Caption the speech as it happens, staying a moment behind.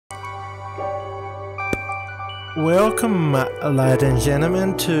Welcome, ladies and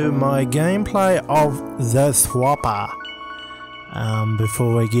gentlemen, to my gameplay of The Swapper.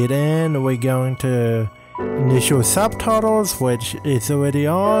 Before we get in, we're going to initial subtitles, which is already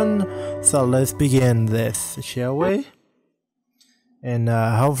on. So let's begin this, shall we? And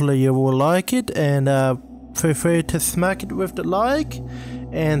hopefully you will like it, and feel free to smack it with the like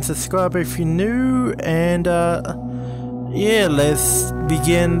and subscribe if you're new. And yeah, let's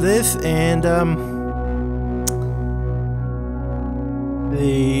begin this. And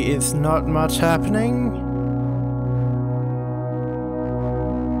it's not much happening.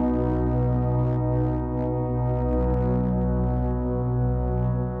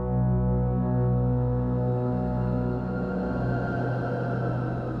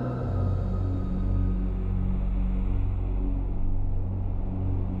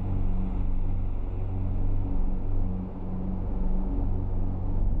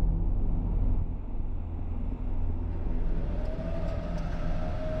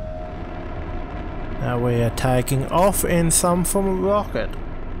 Now we are taking off in some form of rocket.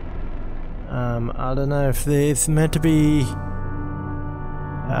 I don't know if there's meant to be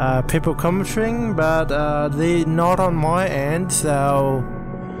people commenting, but they're not on my end, so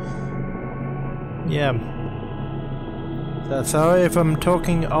yeah. So sorry if I'm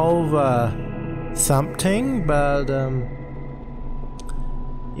talking over something, but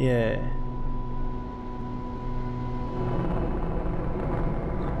yeah.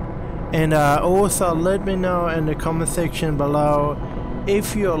 And also let me know in the comment section below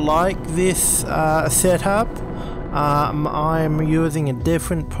if you like this setup. I'm using a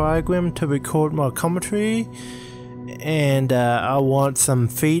different program to record my commentary, and I want some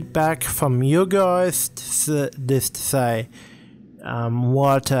feedback from you guys to say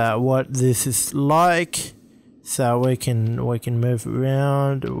what this is like, so we can move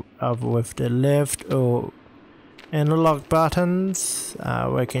around with the left or analog buttons.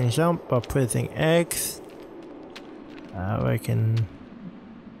 We can jump by pressing X. We can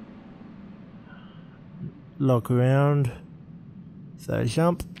look around. So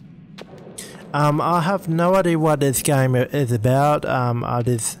jump. I have no idea what this game is about. I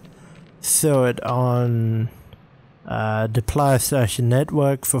just saw it on the PlayStation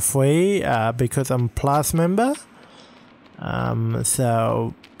Network for free because I'm a Plus member.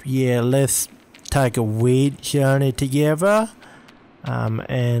 So yeah, let's take a weird journey together,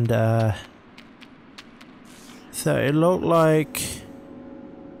 and so it looked like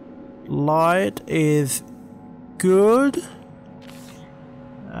light is good.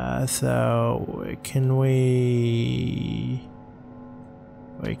 So can we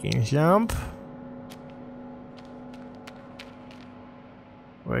can jump,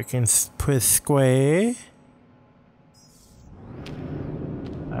 we can press square.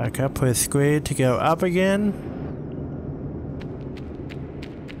 Okay, press square to go up again.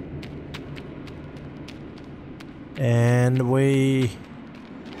 And we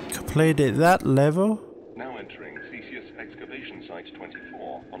completed that level. Now entering Theseus Excavation Site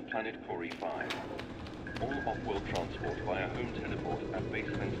 24 on planet Cori 5. All off-world transport via home teleport at base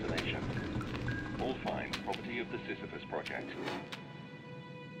constellation. All finds property of the Sisyphus project.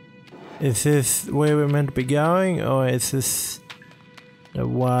 Is this where we're meant to be going, or is this the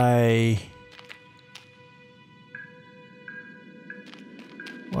way?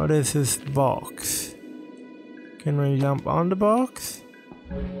 What is this box? Can we jump on the box?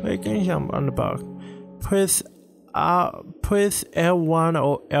 We can jump on the box. Press L1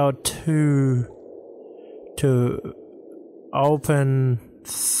 or L2 to open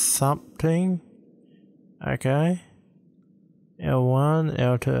something. Okay. L1,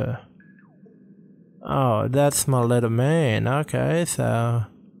 L2. Oh, that's my little man. Okay, so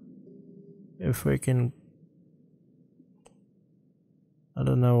if we can, I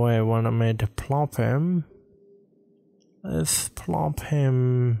don't know where I wanted me to plop him. Let's plop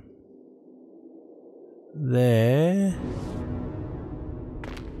him there.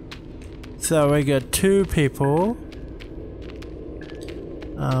 So we got two people.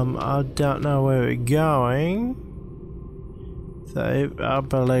 I don't know where we're going. So I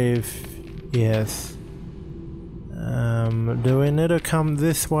believe yes. Do we need to come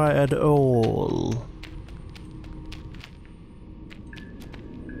this way at all?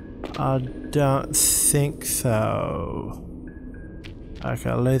 I don't think so.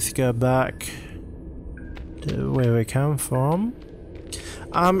 Okay, let's go back to where we come from.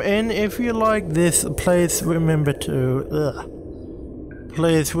 And if you like this, please remember to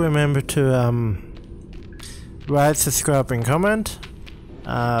rate, subscribe, and comment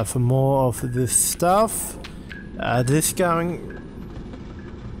for more of this stuff. This going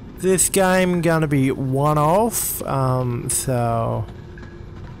this game gonna be one-off, so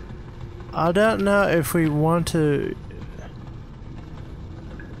I don't know if we want to.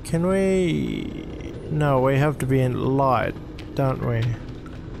 Can we? No, we have to be in light, don't we?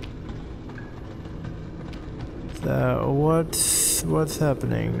 So what's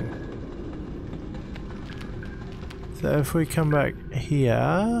happening? So if we come back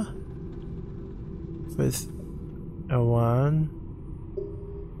here with a 1.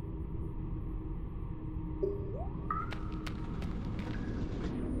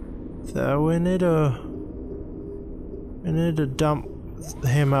 So we need to dump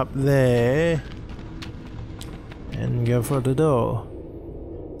him up there and go for the door.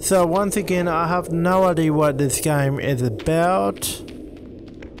 So once again, I have no idea what this game is about.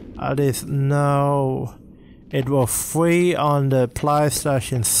 I just know it was free on the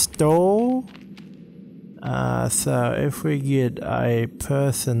PlayStation Store. So if we get a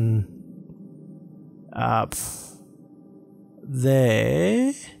person up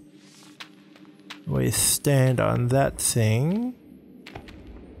there, we stand on that thing,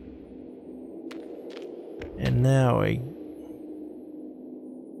 and now we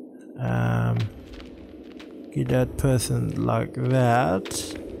get that person like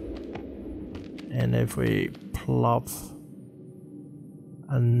that, and if we plop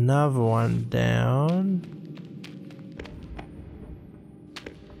another one down,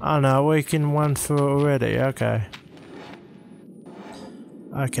 oh no, we can one through already.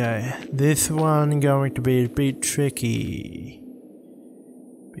 Okay, this one going to be a bit tricky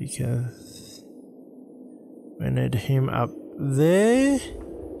because we need him up there.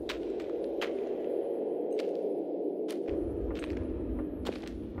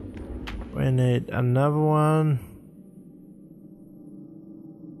 We need another one.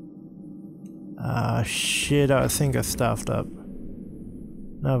 Ah shit, I think I stuffed up.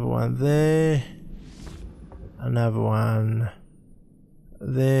 Another one there. Another one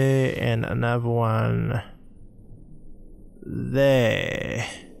there, and another one there.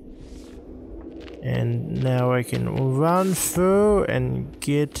 And now I can run through and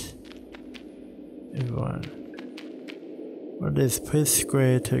get everyone. What is press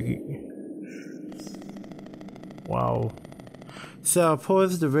square to... Wow. So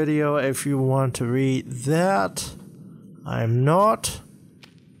pause the video if you want to read that. I'm not.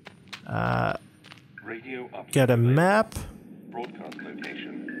 Get a map. Broadcast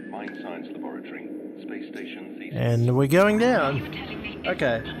location, Mine Science Laboratory, Space Station Theta. And we're going down.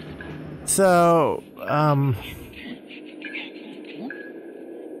 Okay. So, Tell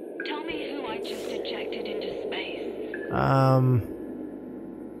me who I just ejected into space.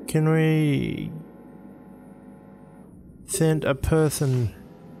 can we send a person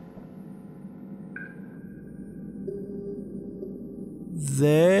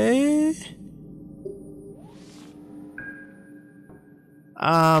there?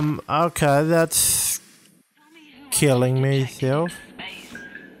 Okay, that's killing me self.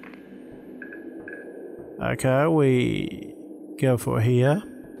 Okay, we go for here.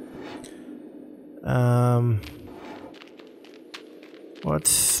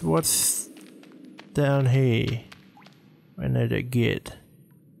 What's down here? I need to get.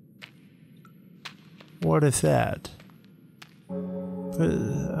 What is that?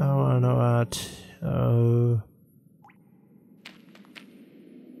 Oh, no, what? Oh.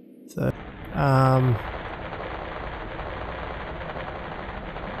 So,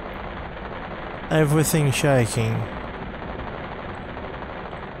 everything shaking.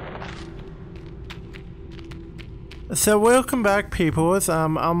 So welcome back, peoples.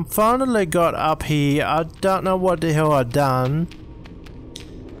 I'm finally got up here. I don't know what the hell I done,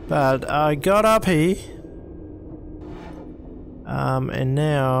 but I got up here. And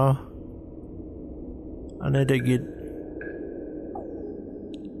now I need to get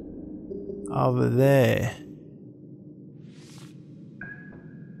over there.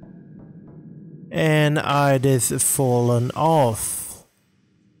 And I just fallen off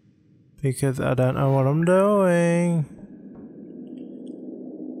because I don't know what I'm doing.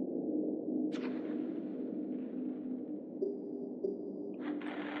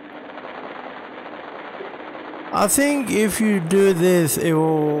 I think if you do this, it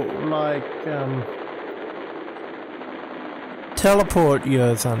will like teleport you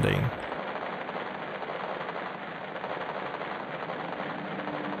or something.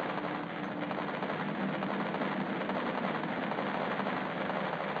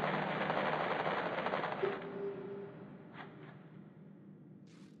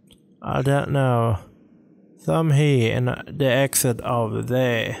 I don't know. So I'm here and the exit over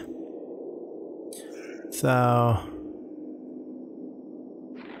there. So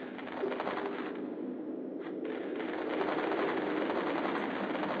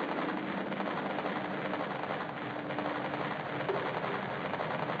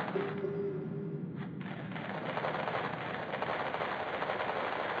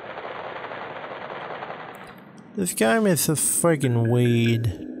This game is a friggin' weird.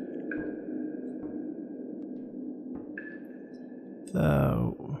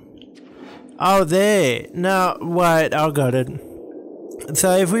 So... Oh, there! No, wait, I got it.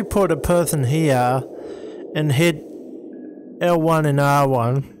 So if we put a person here and hit L1 and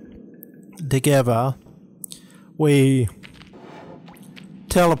R1 together, we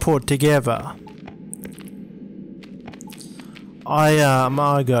teleport together.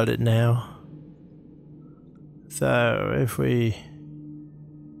 I got it now. So if we...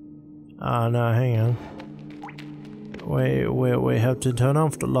 Oh no, hang on. We have to turn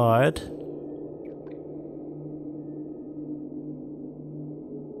off the light.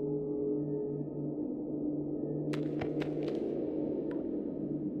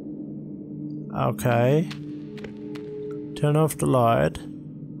 Okay. Turn off the light.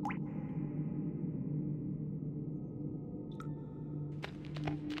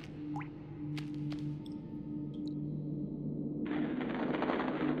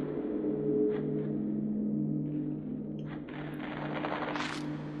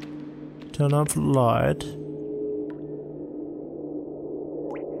 Turn off the light.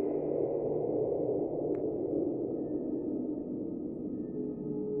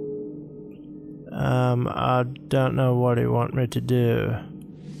 I don't know what you want me to do.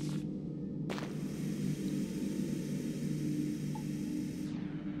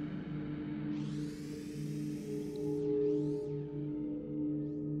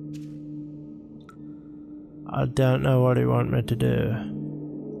 I don't know what you want me to do.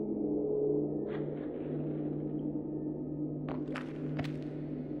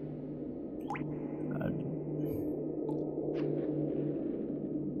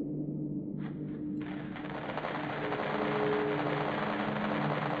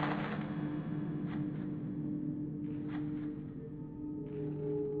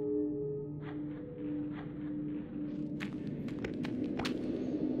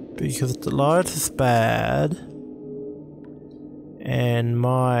 Because the light is bad and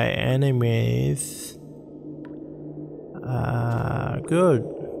my enemies are good.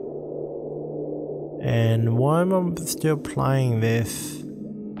 And why am I still playing this?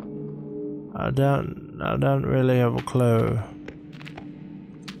 I don't really have a clue.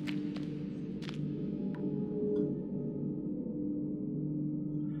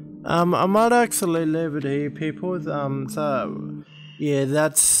 I might actually leave it here, people. So yeah,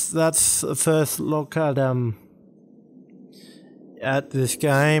 that's the first look at this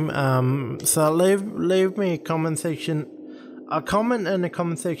game. So leave me a comment section. A comment in the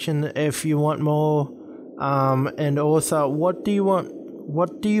comment section if you want more. And also, what do you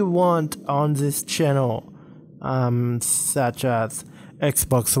want on this channel? Such as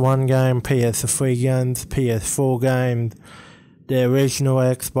Xbox One game, PS3 games, PS4 games, the original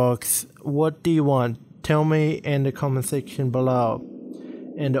Xbox. What do you want? Tell me in the comment section below.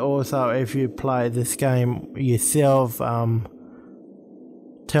 And also, if you play this game yourself,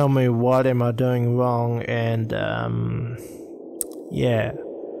 tell me what am I doing wrong, and yeah.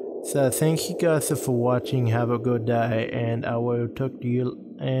 So thank you guys for watching. Have a good day, and I will talk to you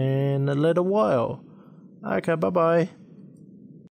in a little while. Okay, bye bye.